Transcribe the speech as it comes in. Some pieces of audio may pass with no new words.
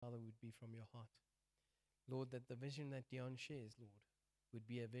be from your heart. Lord, that the vision that Dion shares, Lord, would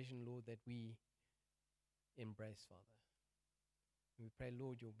be a vision, Lord, that we embrace, Father. And we pray,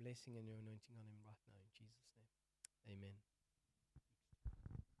 Lord, your blessing and your anointing on him right now in Jesus' name. Amen.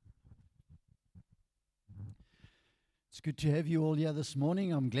 It's good to have you all here this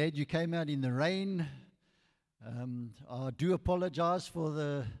morning. I'm glad you came out in the rain. I do apologize for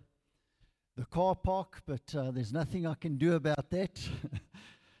the car park, but there's nothing I can do about that.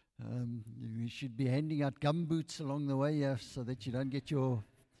 We should be handing out gum boots along the way here so that you don't get your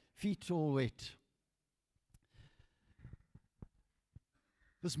feet all wet.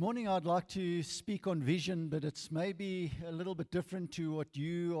 This morning I'd like to speak on vision, but it's maybe a little bit different to what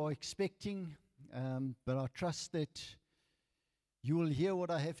you are expecting. But I trust that you will hear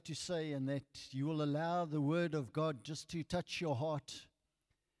what I have to say and that you will allow the Word of God just to touch your heart.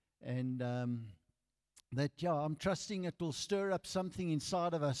 And I'm trusting it will stir up something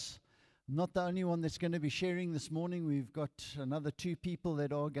inside of us. I'm not the only one that's going to be sharing this morning. We've got another 2 people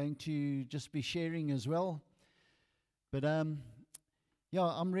that are going to just be sharing as well. But I'm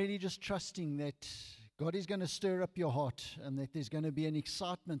really just trusting that God is going to stir up your heart and that there's going to be an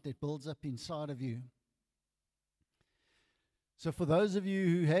excitement that builds up inside of you. So for those of you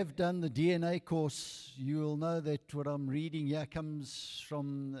who have done the DNA course, you will know that what I'm reading here comes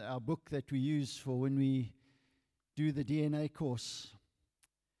from our book that we use for when we do the DNA course.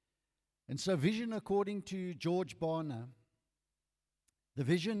 And so vision, according to George Barna, the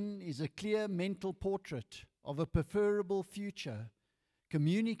vision is a clear mental portrait of a preferable future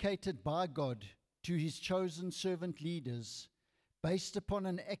communicated by God to his chosen servant leaders based upon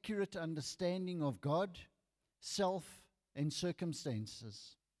an accurate understanding of God, self, and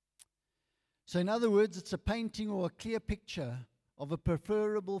circumstances. So in other words, it's a painting or a clear picture of a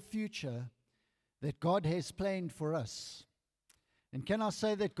preferable future that God has planned for us. And can I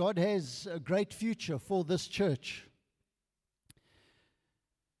say that God has a great future for this church?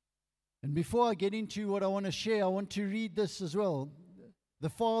 And before I get into what I want to share, I want to read this as well. The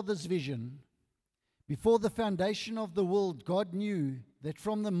Father's vision. Before the foundation of the world, God knew that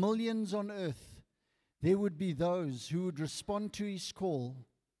from the millions on earth, there would be those who would respond to his call,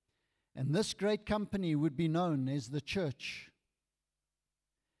 and this great company would be known as the church.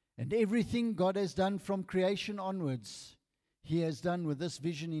 And everything God has done from creation onwards, he has done with this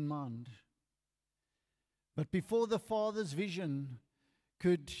vision in mind. But before the Father's vision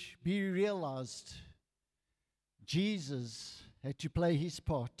could be realized, Jesus had to play his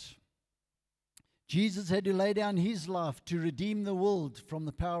part. Jesus had to lay down his life to redeem the world from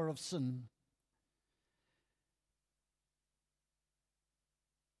the power of sin.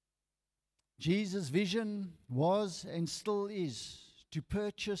 Jesus' vision was and still is to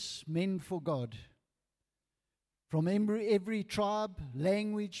purchase men for God from every tribe,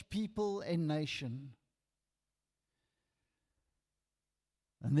 language, people, and nation.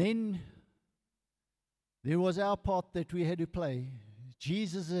 And then there was our part that we had to play.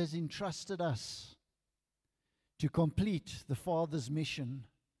 Jesus has entrusted us to complete the Father's mission.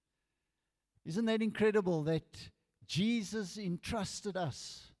 Isn't that incredible that Jesus entrusted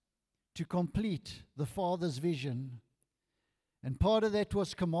us to complete the Father's vision? And part of that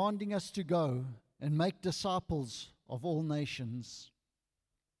was commanding us to go and make disciples of all nations.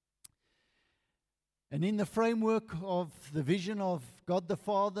 And in the framework of the vision of God the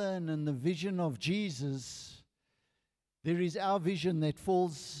Father and in the vision of Jesus, there is our vision that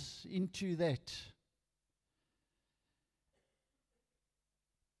falls into that.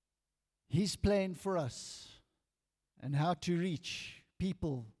 His plan for us and how to reach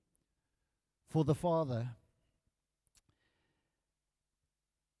people for the Father.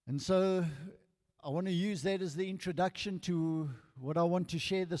 And so I want to use that as the introduction to what I want to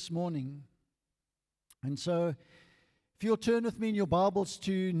share this morning. And so if you'll turn with me in your Bibles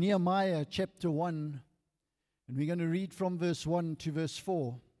to Nehemiah chapter 1, and we're going to read from verse 1 to verse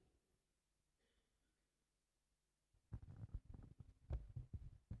 4.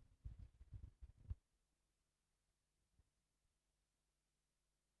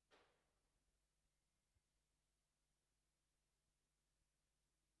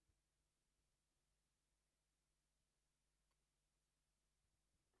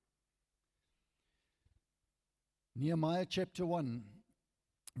 Nehemiah chapter 1,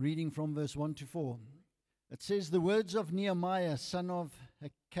 reading from verse 1 to 4. It says, "The words of Nehemiah, son of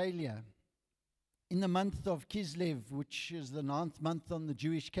Hakaliah, in the month of Kislev, which is the 9th month on the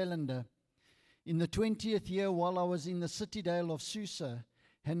Jewish calendar, in the 20th year, while I was in the citadel of Susa,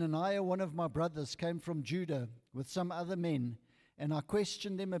 Hananiah, one of my brothers, came from Judah with some other men, and I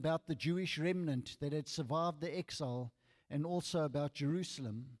questioned them about the Jewish remnant that had survived the exile, and also about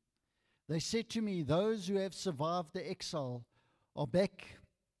Jerusalem. They said to me, those who have survived the exile are back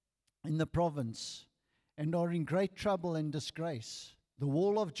in the province and are in great trouble and disgrace. The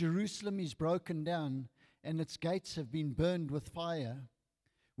wall of Jerusalem is broken down, and its gates have been burned with fire.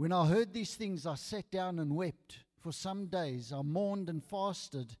 When I heard these things, I sat down and wept. For some days I mourned and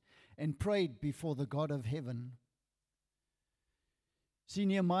fasted and prayed before the God of heaven. See,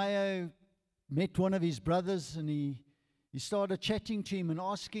 Nehemiah met one of his brothers, and he started chatting to him and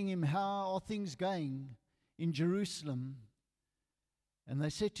asking him, how are things going in Jerusalem? And they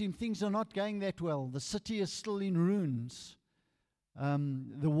said to him, things are not going that well. The city is still in ruins.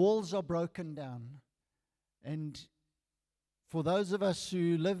 The walls are broken down. And for those of us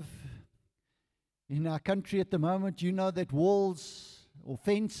who live in our country at the moment, you know that walls or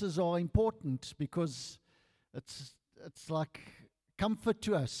fences are important because it's like comfort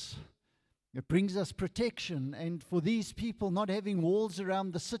to us. It brings us protection. And for these people, not having walls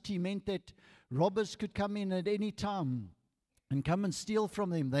around the city meant that robbers could come in at any time and come and steal from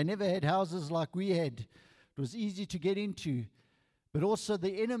them. They never had houses like we had. It was easy to get into. But also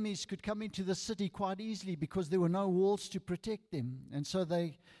the enemies could come into the city quite easily because there were no walls to protect them. And so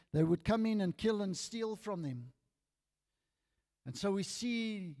they would come in and kill and steal from them. And so we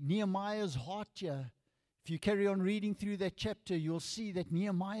see Nehemiah's heart here. If you carry on reading through that chapter, you'll see that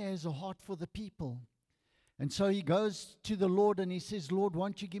Nehemiah has a heart for the people. And so he goes to the Lord and he says, Lord,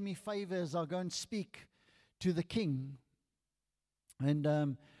 won't you give me favor as I go and speak to the king?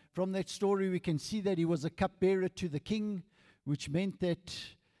 And from that story, we can see that he was a cupbearer to the king, which meant that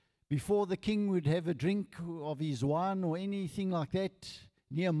before the king would have a drink of his wine or anything like that,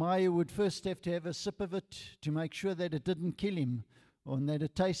 Nehemiah would first have to have a sip of it to make sure that it didn't kill him or that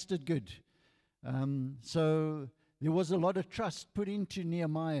it tasted good. So there was a lot of trust put into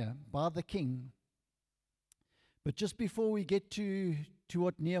Nehemiah by the king. But just before we get to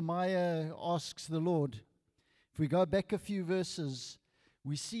what Nehemiah asks the Lord, if we go back a few verses,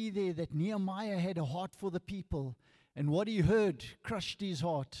 we see there that Nehemiah had a heart for the people, and what he heard crushed his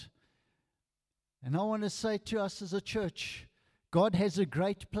heart. And I want to say to us as a church, God has a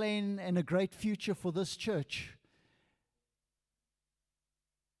great plan and a great future for this church.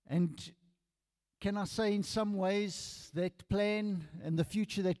 And can I say in some ways that plan and the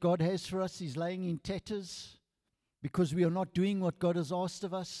future that God has for us is laying in tatters because we are not doing what God has asked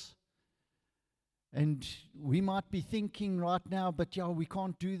of us? And we might be thinking right now, but we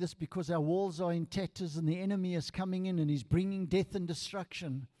can't do this because our walls are in tatters and the enemy is coming in and he's bringing death and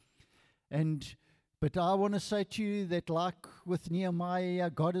destruction. But I want to say to you that like with Nehemiah,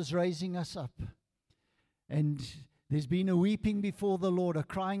 God is raising us up. And there's been a weeping before the Lord, a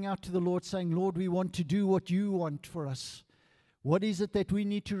crying out to the Lord saying, Lord, we want to do what you want for us. What is it that we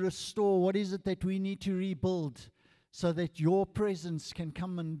need to restore? What is it that we need to rebuild so that your presence can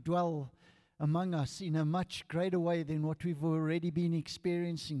come and dwell among us in a much greater way than what we've already been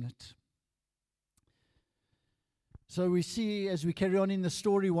experiencing it? So we see as we carry on in the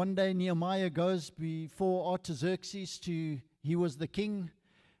story, one day Nehemiah goes before Artaxerxes he was the king,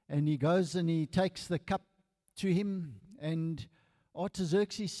 and he goes and he takes the cup to him, and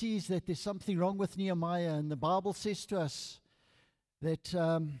Artaxerxes sees that there's something wrong with Nehemiah, and the Bible says to us that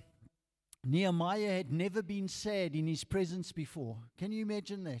Nehemiah had never been sad in his presence before. Can you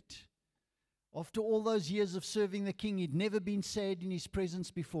imagine that? After all those years of serving the king, he'd never been sad in his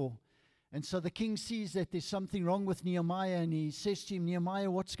presence before. And so the king sees that there's something wrong with Nehemiah, and he says to him,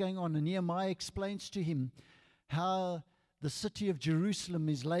 Nehemiah, what's going on? And Nehemiah explains to him how the city of Jerusalem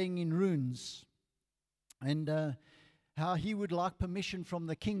is laying in ruins, and how he would like permission from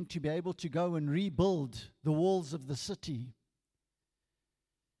the king to be able to go and rebuild the walls of the city.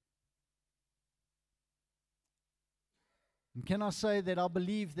 And can I say that I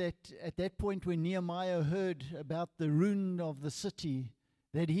believe that at that point when Nehemiah heard about the ruin of the city,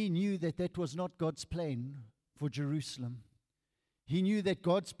 that he knew that that was not God's plan for Jerusalem. He knew that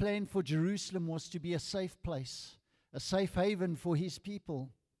God's plan for Jerusalem was to be a safe place, a safe haven for his people.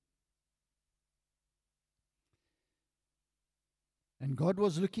 And God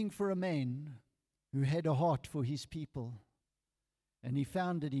was looking for a man who had a heart for his people. And he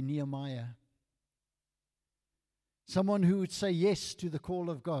found it in Nehemiah. Someone who would say yes to the call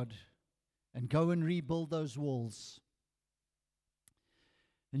of God and go and rebuild those walls.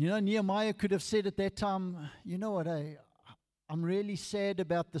 And Nehemiah could have said at that time, you know what, I'm really sad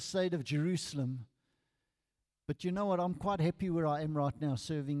about the state of Jerusalem. But you know what, I'm quite happy where I am right now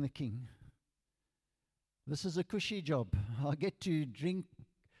serving the king. This is a cushy job. I get to drink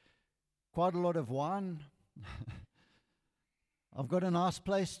quite a lot of wine. I've got a nice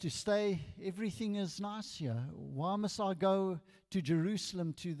place to stay. Everything is nice here. Why must I go to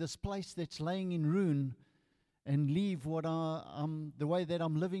Jerusalem, to this place that's laying in ruin, and leave what the way that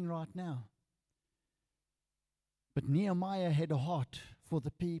I'm living right now? But Nehemiah had a heart for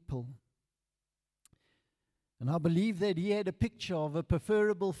the people. And I believe that he had a picture of a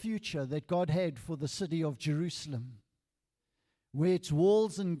preferable future that God had for the city of Jerusalem, where its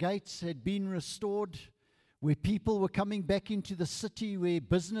walls and gates had been restored, where people were coming back into the city, where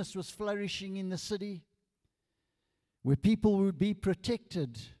business was flourishing in the city, where people would be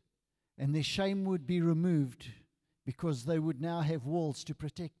protected and their shame would be removed because they would now have walls to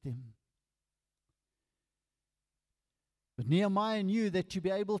protect them. But Nehemiah knew that to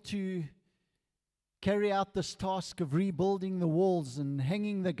be able to carry out this task of rebuilding the walls and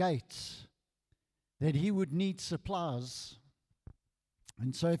hanging the gates, that he would need supplies.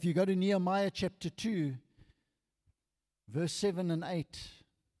 And so if you go to Nehemiah chapter 2, verse 7 and 8,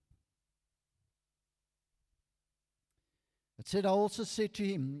 it said, I also said to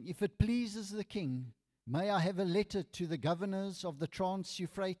him, if it pleases the king, may I have a letter to the governors of the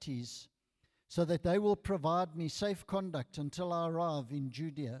Trans-Euphrates, so that they will provide me safe conduct until I arrive in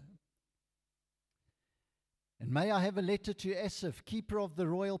Judea. And may I have a letter to Asaph, keeper of the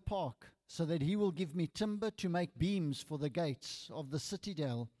royal park, so that he will give me timber to make beams for the gates of the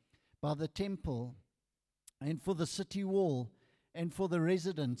citadel by the temple, and for the city wall, and for the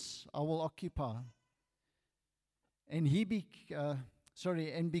residence I will occupy. And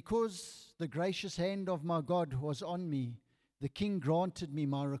and because the gracious hand of my God was on me, the king granted me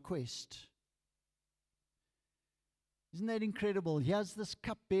my request. Isn't that incredible? Here's this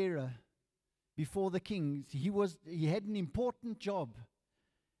cupbearer before the king. He had an important job,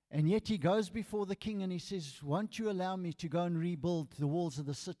 and yet he goes before the king and he says, won't you allow me to go and rebuild the walls of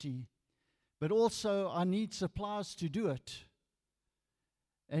the city? But also I need supplies to do it.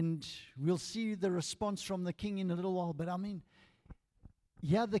 And we'll see the response from the king in a little while. But I mean,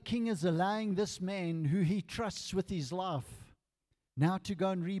 the king is allowing this man who he trusts with his life now to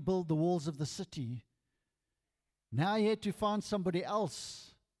go and rebuild the walls of the city. Now he had to find somebody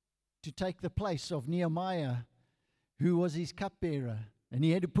else to take the place of Nehemiah, who was his cupbearer. And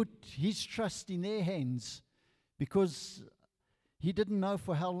he had to put his trust in their hands, because he didn't know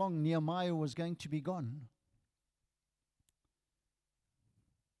for how long Nehemiah was going to be gone.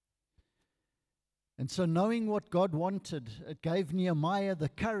 And so knowing what God wanted, it gave Nehemiah the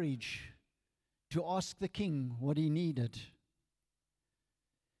courage to ask the king what he needed.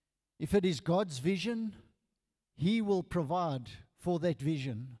 If it is God's vision, he will provide for that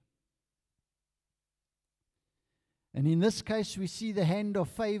vision. And in this case, we see the hand of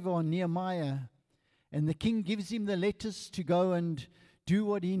favor on Nehemiah, and the king gives him the letters to go and do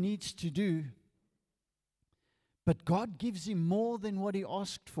what he needs to do. But God gives him more than what he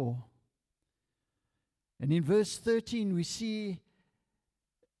asked for. And in verse 13, we see,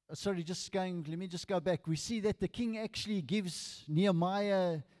 let me just go back. We see that the king actually gives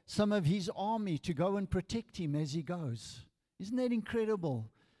Nehemiah some of his army to go and protect him as he goes. Isn't that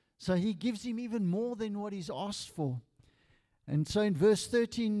incredible? So he gives him even more than what he's asked for. And so in verse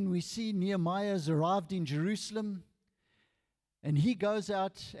 13, we see Nehemiah has arrived in Jerusalem, and he goes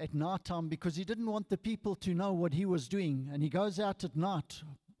out at night time because he didn't want the people to know what he was doing. And he goes out at night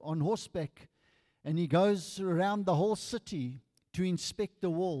on horseback, and he goes around the whole city to inspect the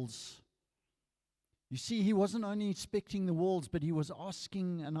walls. You see, he wasn't only inspecting the walls, but he was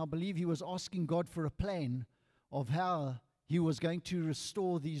asking, and I believe he was asking God for a plan of how he was going to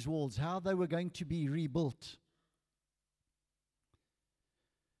restore these walls, how they were going to be rebuilt.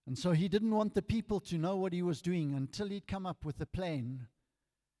 And so he didn't want the people to know what he was doing until he'd come up with a plan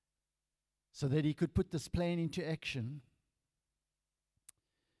so that he could put this plan into action.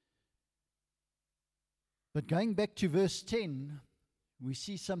 But going back to verse 10, we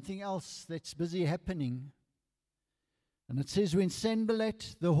see something else that's busy happening. And it says, when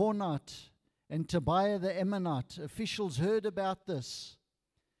Sanballat the Hornite and Tobiah the Ammonite officials heard about this,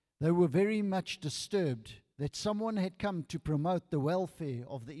 they were very much disturbed that someone had come to promote the welfare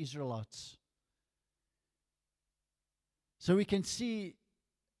of the Israelites. So we can see,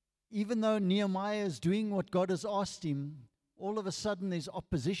 even though Nehemiah is doing what God has asked him, all of a sudden there's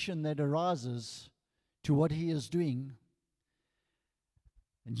opposition that arises to what he is doing.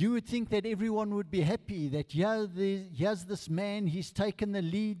 And you would think that everyone would be happy that here's this man, he's taken the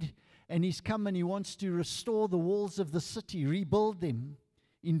lead, and he's come and he wants to restore the walls of the city, rebuild them,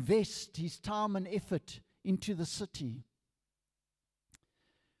 invest his time and effort into the city.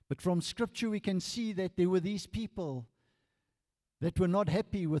 But from Scripture we can see that there were these people that were not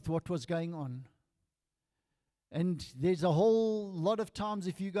happy with what was going on. And there's a whole lot of times,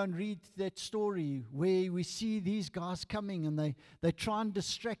 if you go and read that story, where we see these guys coming and they try and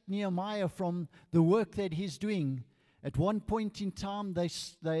distract Nehemiah from the work that he's doing. At one point in time,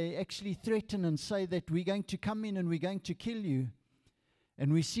 they actually threaten and say that we're going to come in and we're going to kill you.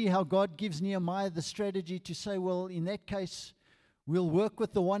 And we see how God gives Nehemiah the strategy to say, well, in that case, we'll work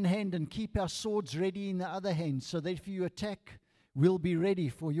with the one hand and keep our swords ready in the other hand, so that if you attack, we'll be ready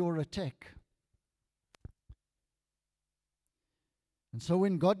for your attack. And so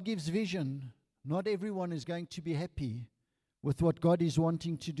when God gives vision, not everyone is going to be happy with what God is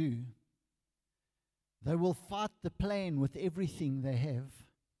wanting to do. They will fight the plan with everything they have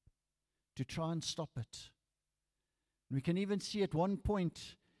to try and stop it. We can even see at one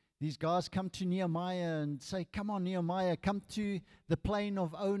point, these guys come to Nehemiah and say, come on, Nehemiah, come to the plain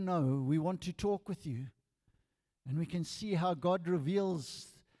of Ono. We want to talk with you. And we can see how God reveals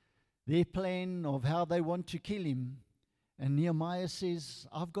their plan of how they want to kill him. And Nehemiah says,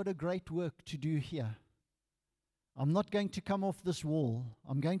 I've got a great work to do here. I'm not going to come off this wall.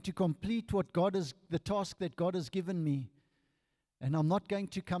 I'm going to complete the task that God has given me. And I'm not going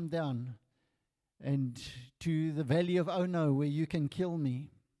to come down and to the valley of Ono where you can kill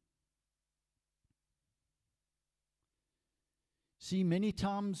me. See, many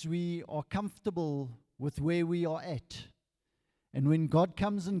times we are comfortable with where we are at. And when God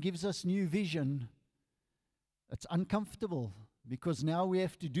comes and gives us new vision, it's uncomfortable because now we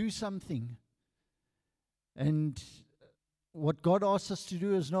have to do something. And what God asks us to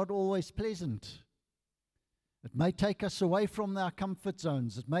do is not always pleasant. It may take us away from our comfort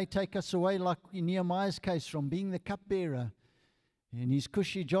zones. It may take us away, like in Nehemiah's case, from being the cupbearer in his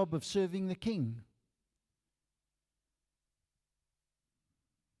cushy job of serving the king.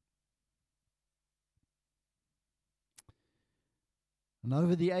 And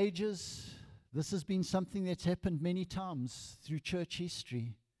over the ages, this has been something that's happened many times through church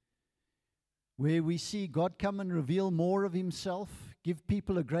history, where we see God come and reveal more of himself, give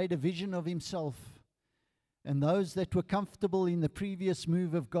people a greater vision of himself, and those that were comfortable in the previous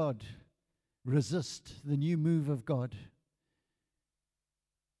move of God resist the new move of God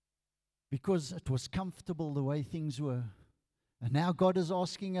because it was comfortable the way things were. And now God is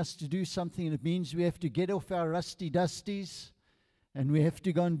asking us to do something, and it means we have to get off our rusty dusties and we have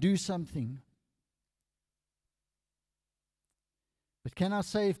to go and do something. But can I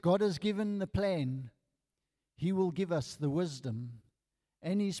say, if God has given the plan, he will give us the wisdom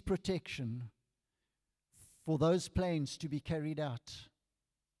and his protection for those plans to be carried out.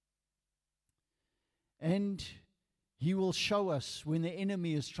 And he will show us when the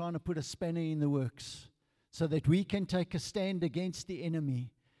enemy is trying to put a spanner in the works, so that we can take a stand against the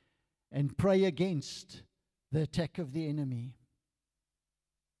enemy and pray against the attack of the enemy.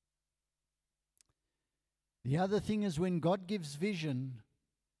 The other thing is, when God gives vision,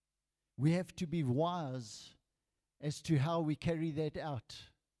 we have to be wise as to how we carry that out.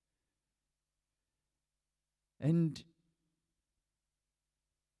 And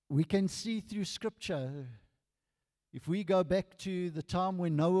we can see through Scripture, if we go back to the time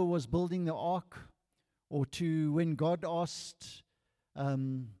when Noah was building the ark, or to when God asked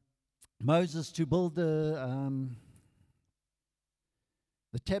Moses to build the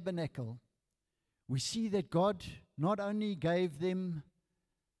tabernacle, we see that God not only gave them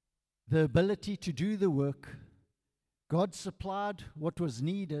the ability to do the work, God supplied what was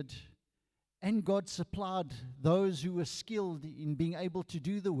needed, and God supplied those who were skilled in being able to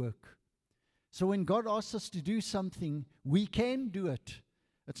do the work. So when God asks us to do something, we can do it.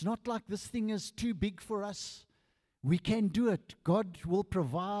 It's not like this thing is too big for us. We can do it. God will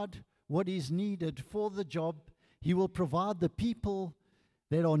provide what is needed for the job. He will provide the people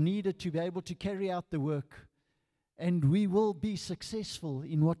that are needed to be able to carry out the work, and we will be successful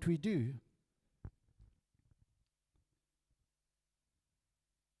in what we do.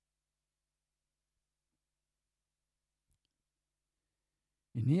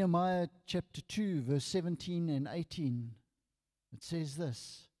 In Nehemiah chapter 2, verse 17 and 18, it says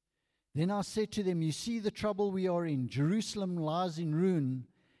this: Then I said to them, you see the trouble we are in. Jerusalem lies in ruin,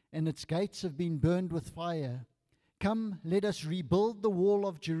 and its gates have been burned with fire. Come, let us rebuild the wall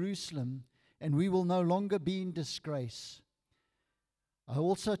of Jerusalem, and we will no longer be in disgrace. I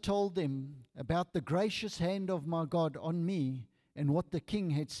also told them about the gracious hand of my God on me, and what the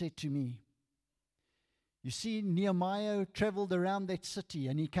king had said to me. You see, Nehemiah traveled around that city,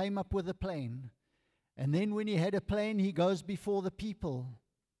 and he came up with a plan. And then when he had a plan, he goes before the people.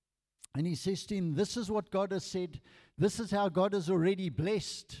 And he says to him, this is what God has said. This is how God has already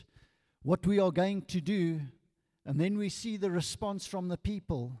blessed what we are going to do. And then we see the response from the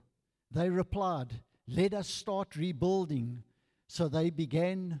people. They replied, Let us start rebuilding. So they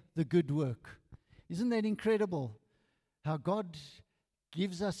began the good work. Isn't that incredible? How God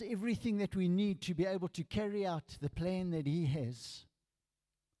gives us everything that we need to be able to carry out the plan that He has.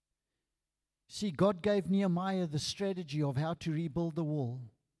 See, God gave Nehemiah the strategy of how to rebuild the wall.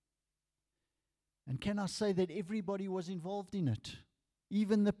 And can I say that everybody was involved in it?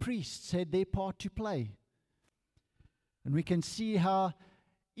 Even the priests had their part to play. And we can see how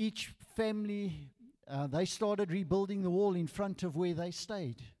each family, they started rebuilding the wall in front of where they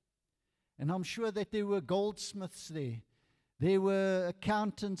stayed. And I'm sure that there were goldsmiths there. There were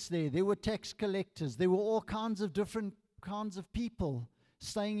accountants there. There were tax collectors. There were all kinds of different kinds of people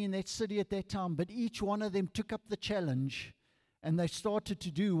staying in that city at that time. But each one of them took up the challenge, and they started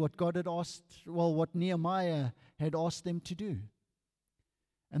to do what God had asked, what Nehemiah had asked them to do.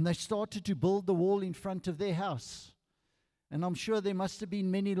 And they started to build the wall in front of their house. And I'm sure there must have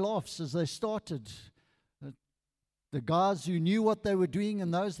been many laughs as they started. The guys who knew what they were doing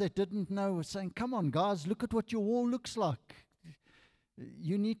and those that didn't know were saying, come on, guys, look at what your wall looks like.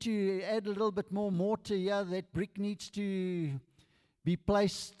 You need to add a little bit more mortar here. That brick needs to be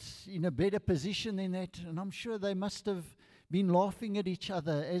placed in a better position than that. And I'm sure they must have been laughing at each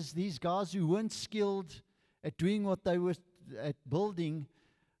other as these guys who weren't skilled at doing what they were at building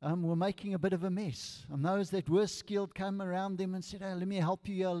were making a bit of a mess. And those that were skilled came around them and said, hey, let me help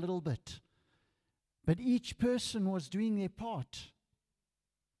you here a little bit. But each person was doing their part.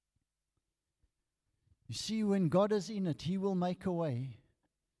 You see, when God is in it, He will make a way.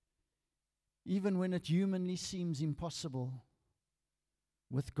 Even when it humanly seems impossible.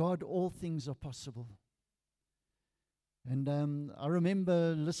 With God, all things are possible. And I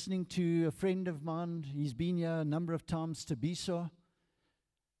remember listening to a friend of mine, he's been here a number of times, to Biso,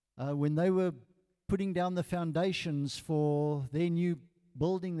 when they were putting down the foundations for their new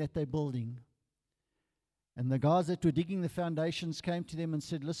building that they're building. And the guys that were digging the foundations came to them and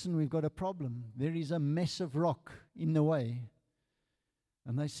said, listen, we've got a problem. There is a massive rock in the way.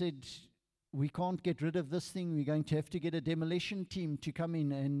 And they said, we can't get rid of this thing. We're going to have to get a demolition team to come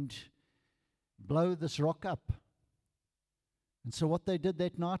in and blow this rock up. And so what they did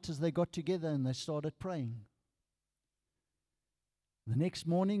that night is they got together and they started praying. The next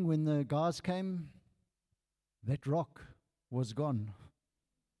morning when the guys came, that rock was gone.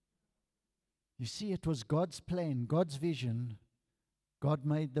 You see, it was God's plan, God's vision. God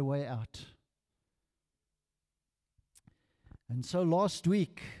made the way out. And so last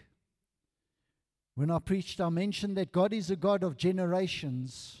week, when I preached, I mentioned that God is a God of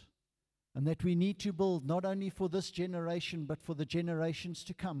generations, and that we need to build not only for this generation, but for the generations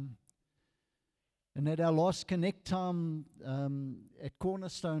to come. And at our last Connect time at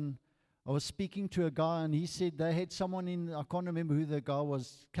Cornerstone, I was speaking to a guy, and he said they had someone in, I can't remember who the guy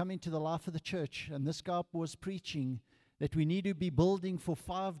was, come into the life of the church. And this guy was preaching that we need to be building for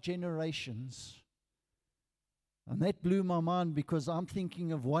 5 generations. And that blew my mind, because I'm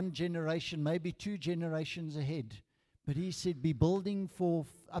thinking of 1 generation, maybe 2 generations ahead. But he said be building for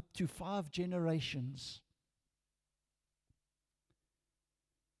up to 5 generations.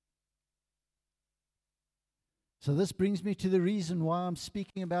 So this brings me to the reason why I'm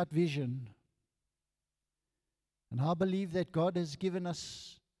speaking about vision. And I believe that God has given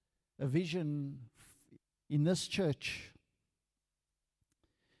us a vision in this church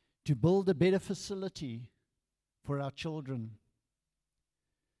to build a better facility for our children.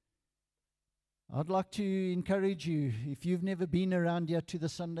 I'd like to encourage you, if you've never been around here to the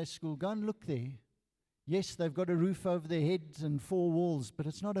Sunday school, go and look there. Yes, they've got a roof over their heads and 4 walls, but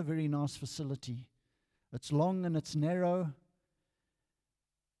it's not a very nice facility. It's long and it's narrow.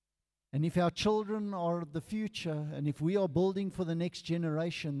 And if our children are the future, and if we are building for the next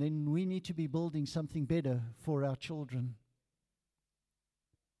generation, then we need to be building something better for our children.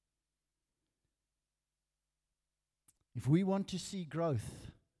 If we want to see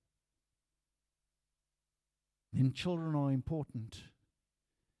growth, then children are important.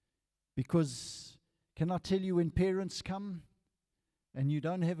 Because, can I tell you, when parents come and you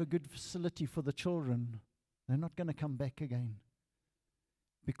don't have a good facility for the children, they're not going to come back again.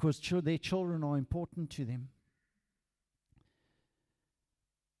 Because their children are important to them.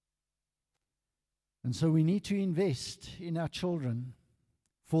 And so we need to invest in our children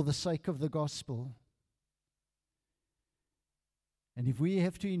for the sake of the gospel. And if we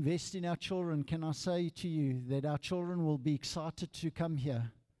have to invest in our children, can I say to you that our children will be excited to come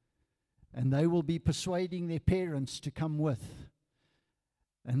here, and they will be persuading their parents to come with.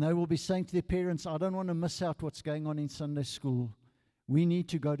 And they will be saying to their parents, I don't want to miss out what's going on in Sunday school. We need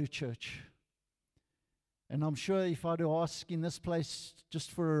to go to church. And I'm sure if I were to ask in this place, just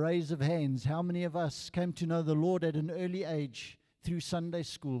for a raise of hands, how many of us came to know the Lord at an early age through Sunday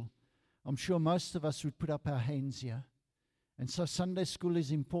school, I'm sure most of us would put up our hands here. And so Sunday school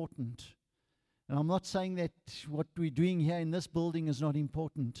is important. And I'm not saying that what we're doing here in this building is not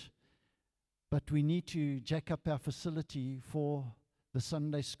important, but we need to jack up our facility for the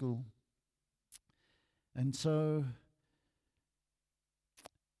Sunday school. And so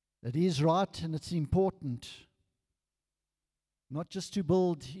it is right and it's important, not just to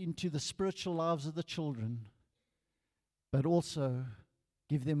build into the spiritual lives of the children, but also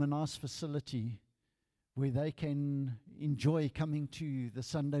give them a nice facility where they can enjoy coming to the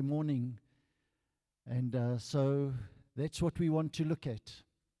Sunday morning. And so that's what we want to look at.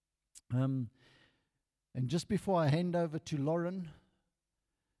 And just before I hand over to Lauren,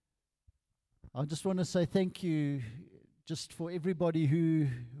 I just want to say thank you just for everybody who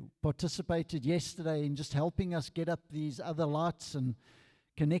participated yesterday in just helping us get up these other lights and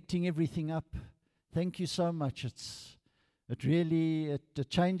connecting everything up. Thank you so much. It really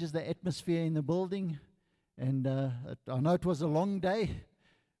changes the atmosphere in the building. And I know it was a long day,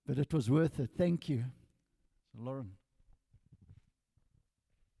 but it was worth it. Thank you. So Lauren.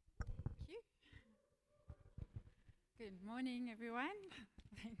 Thank you. Good morning, everyone.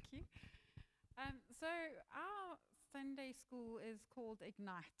 Thank you. So our Sunday school is called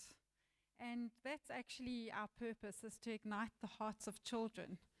Ignite. And that's actually our purpose, is to ignite the hearts of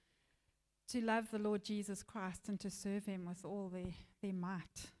children to love the Lord Jesus Christ and to serve Him with all their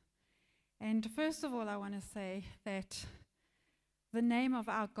might. And first of all, I want to say that the name of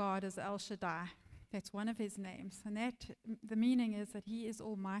our God is El Shaddai. That's one of His names. And the meaning is that He is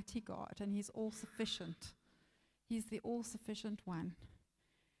Almighty God and He's all-sufficient. He's the all-sufficient one.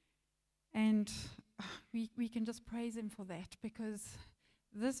 And we can just praise Him for that, because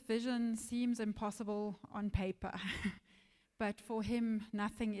this vision seems impossible on paper. But for Him,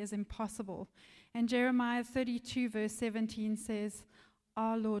 nothing is impossible. And Jeremiah 32 verse 17 says,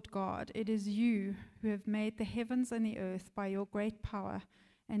 "Our Lord God, it is you who have made the heavens and the earth by your great power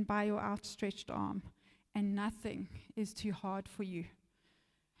and by your outstretched arm, and nothing is too hard for you."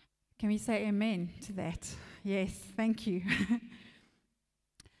 Can we say amen to that? Yes, thank you.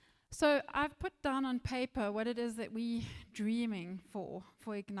 So I've put down on paper what it is that we're dreaming for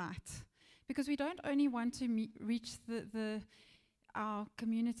Ignite. Because we don't only want to reach our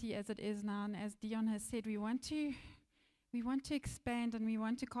community as it is now, and as Dion has said, we want to expand and we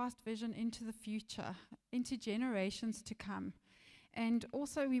want to cast vision into the future, into generations to come. And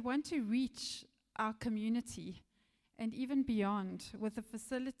also we want to reach our community and even beyond with a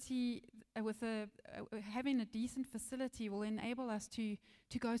facility, having a decent facility will enable us to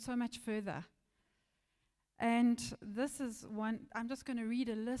go so much further. And this is one, I'm just going to read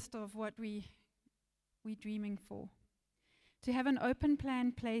a list of what we're dreaming for. To have an open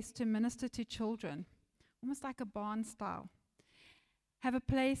plan place to minister to children, almost like a barn style. Have a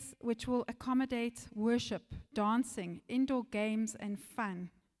place which will accommodate worship, dancing, indoor games and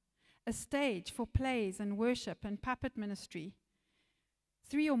fun. A stage for plays and worship and puppet ministry.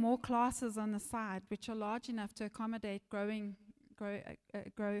 3 or more classes on the side which are large enough to accommodate growth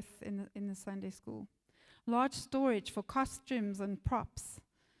in the Sunday school. Large storage for costumes and props.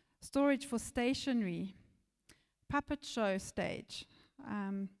 Storage for stationery. Puppet show stage.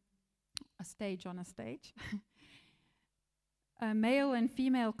 A stage on a stage. Male and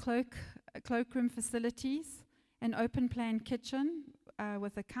female cloakroom facilities. An open plan kitchen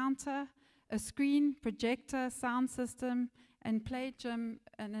with a counter. A screen, projector, sound system, and play gym,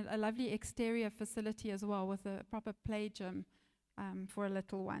 and a lovely exterior facility as well with a proper play gym for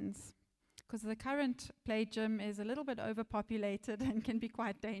little ones. Because the current play gym is a little bit overpopulated and can be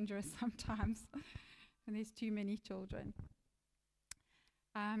quite dangerous sometimes when there's too many children.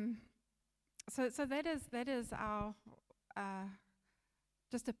 So that is our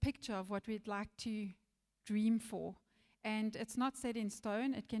just a picture of what we'd like to dream for. And it's not set in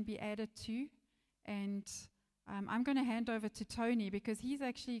stone, it can be added to. And I'm going to hand over to Tony, because he's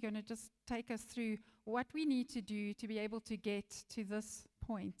actually going to just take us through what we need to do to be able to get to this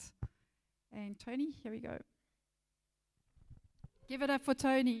point. And Tony, here we go. Give it up for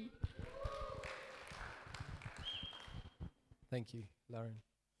Tony. Thank you, Lauren.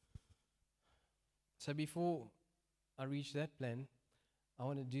 So before I reach that plan, I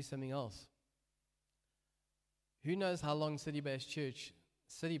want to do something else. Who knows how long City Based Church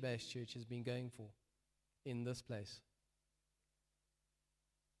has been going for in this place?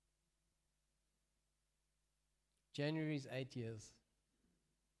 January is 8 years.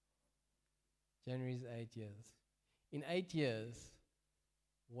 January is 8 years. In 8 years,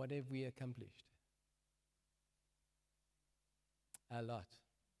 what have we accomplished? A lot.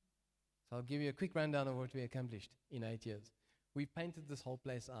 So I'll give you a quick rundown of what we accomplished in 8 years. We painted this whole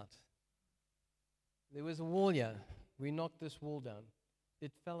place out. There was a wall here. We knocked this wall down.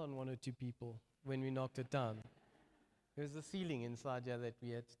 It fell on one or two people when we knocked it down. There was a ceiling inside here that we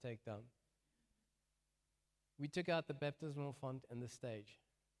had to take down. We took out the baptismal font and the stage.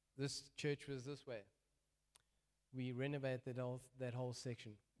 This church was this way. We renovated that whole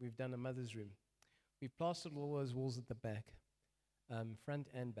section. We've done a mother's room. We plastered all those walls at the back, front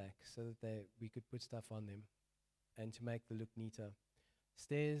and back, so that we could put stuff on them and to make the look neater.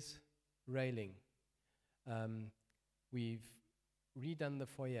 Stairs, railing. We've redone the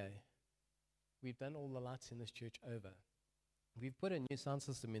foyer. We've done all the lights in this church over. We've put a new sound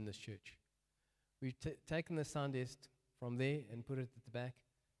system in this church. We've taken the sound desk from there and put it at the back.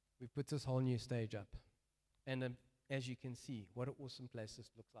 We've put this whole new stage up. And as you can see, what an awesome place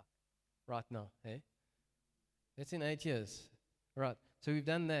this looks like right now. Hey? That's in 8 years. Right. So we've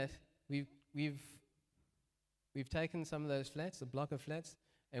done that. We've taken some of those flats, a block of flats,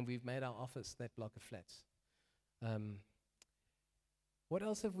 and we've made our office that block of flats. What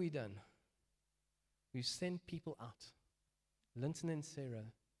else have we done? We've sent people out. Linton and Sarah,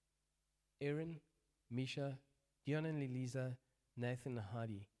 Aaron, Misha, Dion and Liliza, Nathan and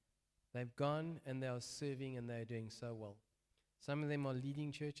Heidi. They've gone and they are serving and they are doing so well. Some of them are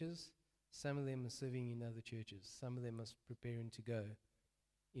leading churches. Some of them are serving in other churches. Some of them are preparing to go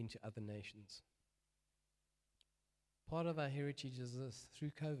into other nations. Part of our heritage is this.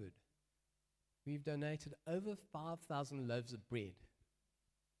 Through COVID, we've donated over 5,000 loaves of bread.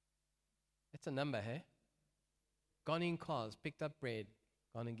 That's a number, hey? Gone in cars, picked up bread,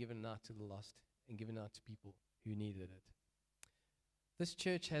 gone and given it out to the lost and given it out to people who needed it. This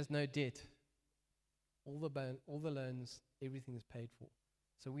church has no debt. All the loans, everything is paid for.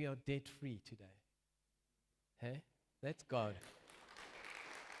 So we are debt-free today. Hey? That's God.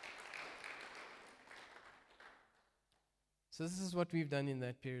 So this is what we've done in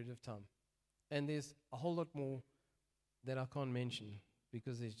that period of time. And there's a whole lot more that I can't mention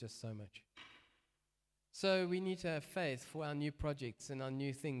because there's just so much. So we need to have faith for our new projects and our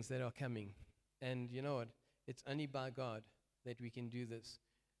new things that are coming. And you know what? It's only by God that we can do this.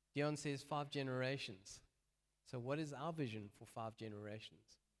 Dion says 5 generations. So what is our vision for 5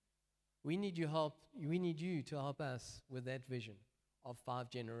 generations? We need your help. We need you to help us with that vision of 5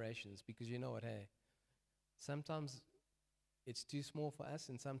 generations, because you know what, hey, sometimes it's too small for us,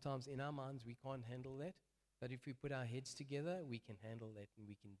 and sometimes in our minds we can't handle that. But if we put our heads together, we can handle that and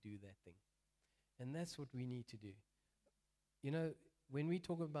we can do that thing. And that's what we need to do. You know, when we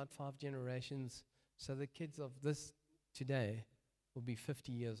talk about 5 generations, so the kids of this today will be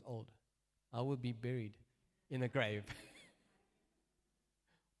 50 years old. I will be buried in a grave.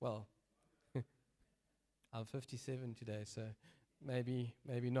 Well, I'm 57 today, so maybe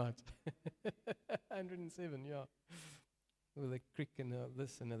not. 107, yeah. With a crick and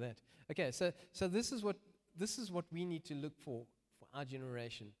this and that. Okay, so this is what we need to look for our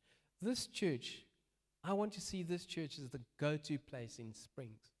generation. This church, I want to see this church as the go-to place in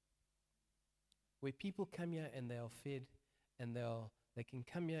Springs, where people come here and they are fed, and they can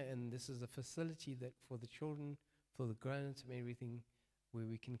come here, and this is a facility that for the children, for the grown-ups and everything, where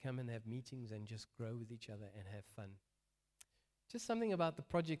we can come and have meetings and just grow with each other and have fun. Just something about the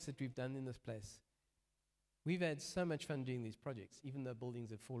projects that we've done in this place. We've had so much fun doing these projects, even though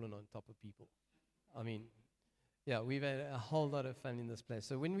buildings have fallen on top of people. I mean, yeah, we've had a whole lot of fun in this place.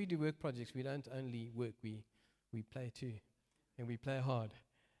 So when we do work projects, we don't only work, we play too, and we play hard.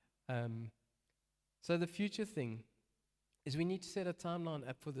 So the future thing is we need to set a timeline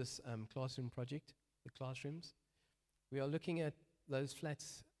up for this classroom project, the classrooms. We are looking at those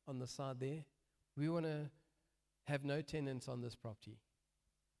flats on the side there. We want to have no tenants on this property,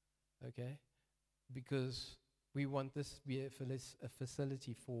 okay? Because we want this to be a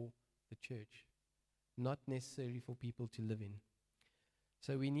facility for the church, not necessarily for people to live in.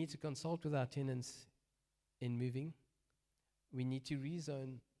 So we need to consult with our tenants in moving. We need to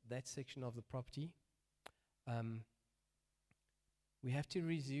rezone that section of the property. We have to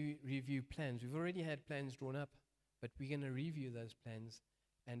review plans. We've already had plans drawn up, but we're going to review those plans,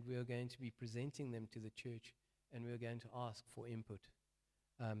 and we are going to be presenting them to the church, and we're going to ask for input.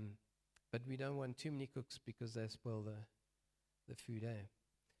 But we don't want too many cooks because they spoil the food,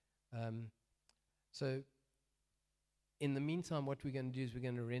 So in the meantime, what we're going to do is we're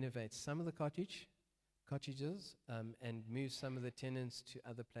going to renovate some of the cottages and move some of the tenants to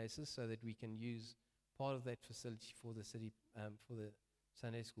other places so that we can use part of that facility for the city, for the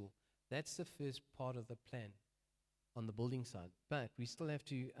Sunday school. That's the first part of the plan on the building side. But we still have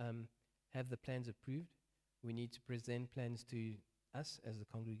to have the plans approved. We need to present plans to us as the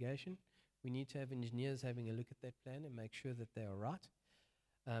congregation. We need to have engineers having a look at that plan and make sure that they are right.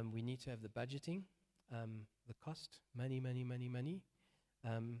 We need to have the budgeting, the cost, money.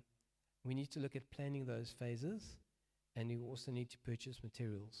 We need to look at planning those phases, and we also need to purchase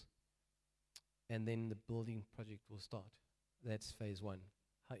materials. And then the building project will start. That's phase 1.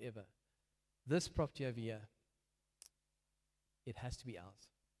 However, this property over here, it has to be ours.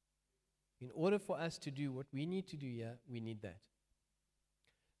 In order for us to do what we need to do here, we need that.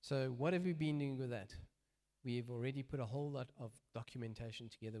 So what have we been doing with that? We've already put a whole lot of documentation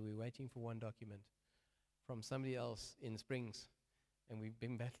together. We're waiting for one document from somebody else in Springs, and we've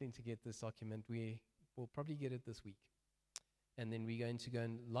been battling to get this document. We will probably get it this week. And then we're going to go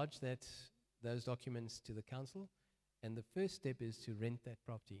and lodge those documents to the council, and the first step is to rent that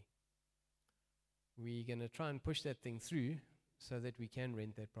property. We're going to try and push that thing through so that we can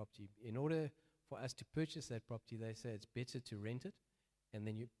rent that property. In order for us to purchase that property, they say it's better to rent it, and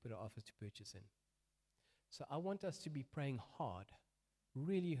then you put an offer to purchase in. So I want us to be praying hard,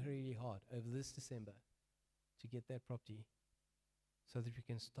 really, really hard over this December to get that property so that we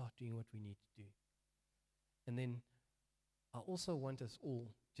can start doing what we need to do. And then I also want us all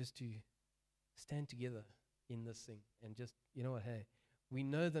just to stand together in this thing and just, you know what, hey, we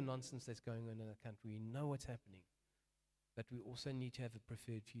know the nonsense that's going on in our country. We know what's happening. But we also need to have a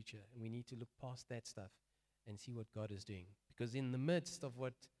preferred future, and we need to look past that stuff and see what God is doing. Because in the midst of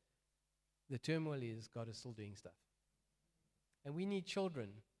what the turmoil is, God is still doing stuff. And we need children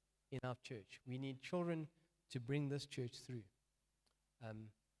in our church. We need children to bring this church through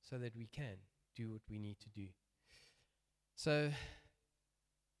so that we can do what we need to do. So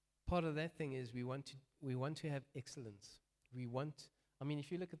part of that thing is we want to have excellence.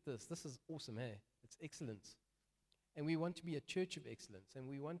 If you look at this is awesome, hey? It's excellence. And we want to be a church of excellence. And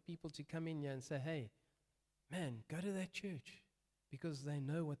we want people to come in here and say, hey, man, go to that church. Because they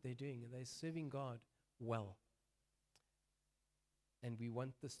know what they're doing. And they're serving God well. And we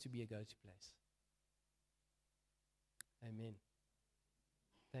want this to be a go-to place. Amen.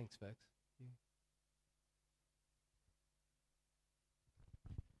 Thanks, folks.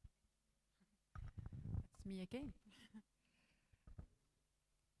 It's me again.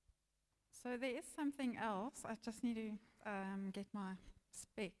 So there is something else. I just need to get my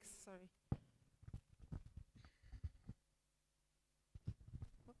specs. Sorry.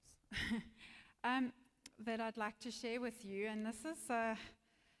 Whoops. That I'd like to share with you, and this is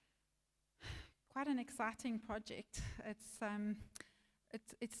quite an exciting project.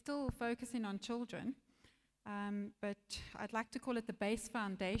 It's still focusing on children, but I'd like to call it the Base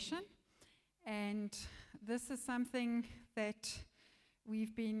Foundation. And this is something that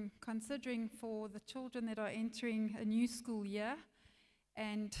we've been considering for the children that are entering a new school year.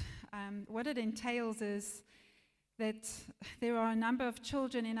 And what it entails is that there are a number of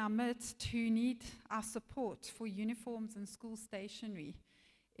children in our midst who need our support for uniforms and school stationery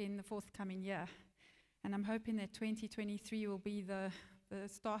in the forthcoming year. And I'm hoping that 2023 will be the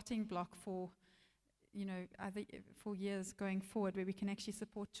starting block for years going forward where we can actually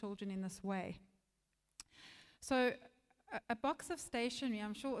support children in this way. So a box of stationery,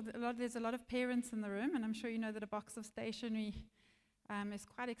 I'm sure there's a lot of parents in the room, and I'm sure you know that a box of stationery is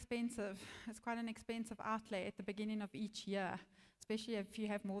quite expensive. It's quite an expensive outlay at the beginning of each year, especially if you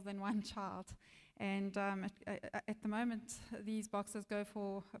have more than one child. And at the moment, these boxes go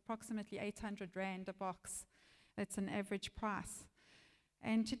for approximately 800 Rand a box. That's an average price.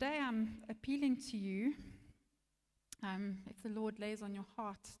 And today I'm appealing to you, if the Lord lays on your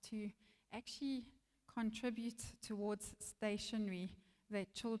heart, to actually contribute towards stationery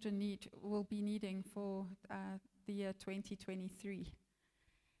that children will be needing for the year 2023.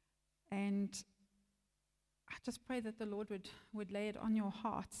 And I just pray that the Lord would lay it on your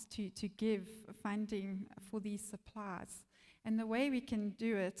hearts to give funding for these supplies. And the way we can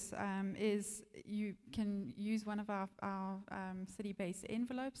do it is you can use one of our city-based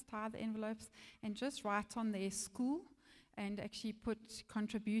envelopes, tithe envelopes, and just write on their school and actually put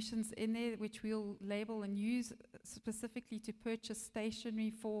contributions in there, which we'll label and use specifically to purchase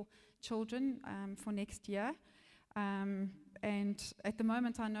stationery for children for next year. And at the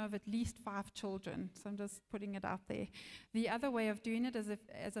moment, I know of at least 5 children, so I'm just putting it out there. The other way of doing it is if,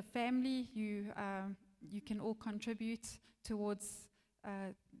 as a family, you can all contribute towards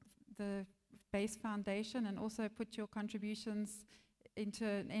the Base Foundation and also put your contributions into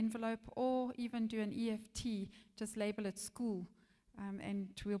an envelope, or even do an EFT, just label it school, and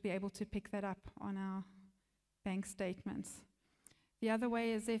we'll be able to pick that up on our bank statements. The other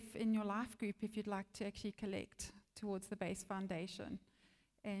way is if in your life group, if you'd like to actually collect towards the Base Foundation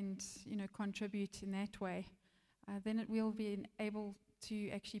and contribute in that way, then it will be able to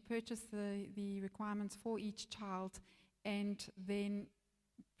actually purchase the requirements for each child and then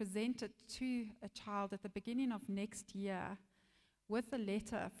present it to a child at the beginning of next year with a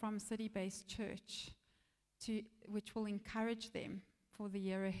letter from City Based Church which will encourage them for the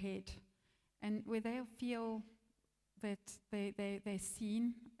year ahead, and where they'll feel that they're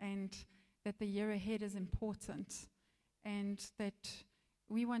seen and that the year ahead is important and that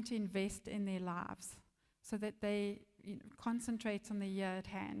we want to invest in their lives so that they concentrate on the year at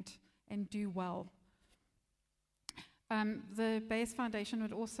hand and do well. The Base Foundation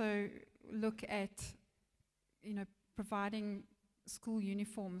would also look at, providing school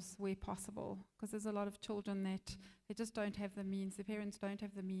uniforms where possible, because there's a lot of children that they just don't have the means, their parents don't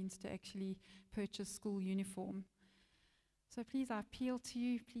have the means to actually purchase school uniform. So please, I appeal to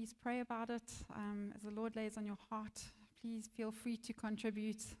you, please pray about it. As the Lord lays on your heart, please feel free to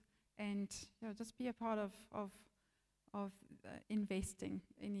contribute and just be a part of investing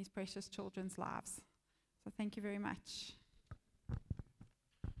in these precious children's lives. So thank you very much.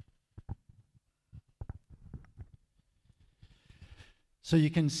 So you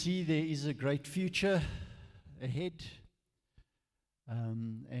can see there is a great future ahead.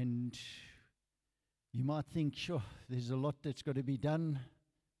 And you might think, sure, there's a lot that's got to be done,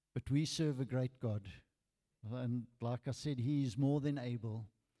 but we serve a great God. And like I said, He is more than able.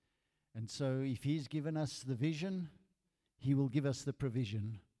 And so if He's given us the vision, He will give us the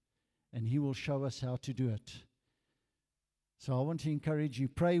provision, and He will show us how to do it. So I want to encourage you,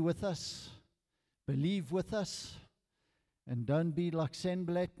 pray with us, believe with us, and don't be like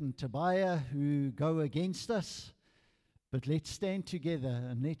Sanballat and Tobiah who go against us, but let's stand together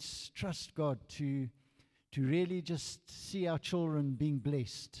and let's trust God to really just see our children being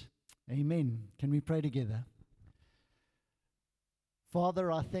blessed. Amen. Can we pray together?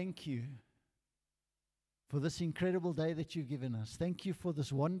 Father, I thank you for this incredible day that you've given us. Thank you for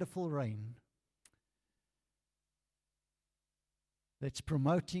this wonderful rain that's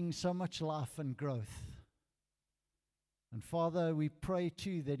promoting so much life and growth. And Father, we pray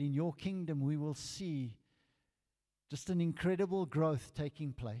too that in your kingdom we will see just an incredible growth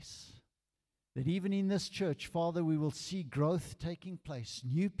taking place. That even in this church, Father, we will see growth taking place,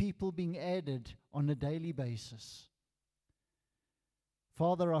 new people being added on a daily basis.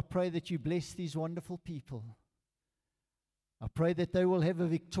 Father, I pray that you bless these wonderful people. I pray that they will have a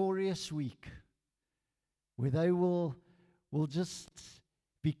victorious week where they will just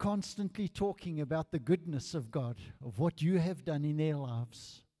be constantly talking about the goodness of God, of what you have done in their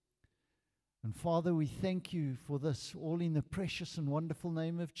lives. And Father, we thank you for this, all in the precious and wonderful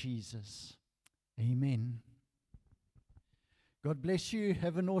name of Jesus. Amen. God bless you.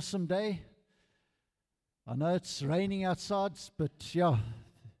 Have an awesome day. I know it's raining outside, but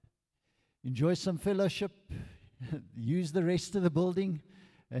enjoy some fellowship. Use the rest of the building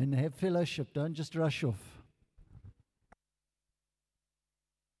and have fellowship. Don't just rush off.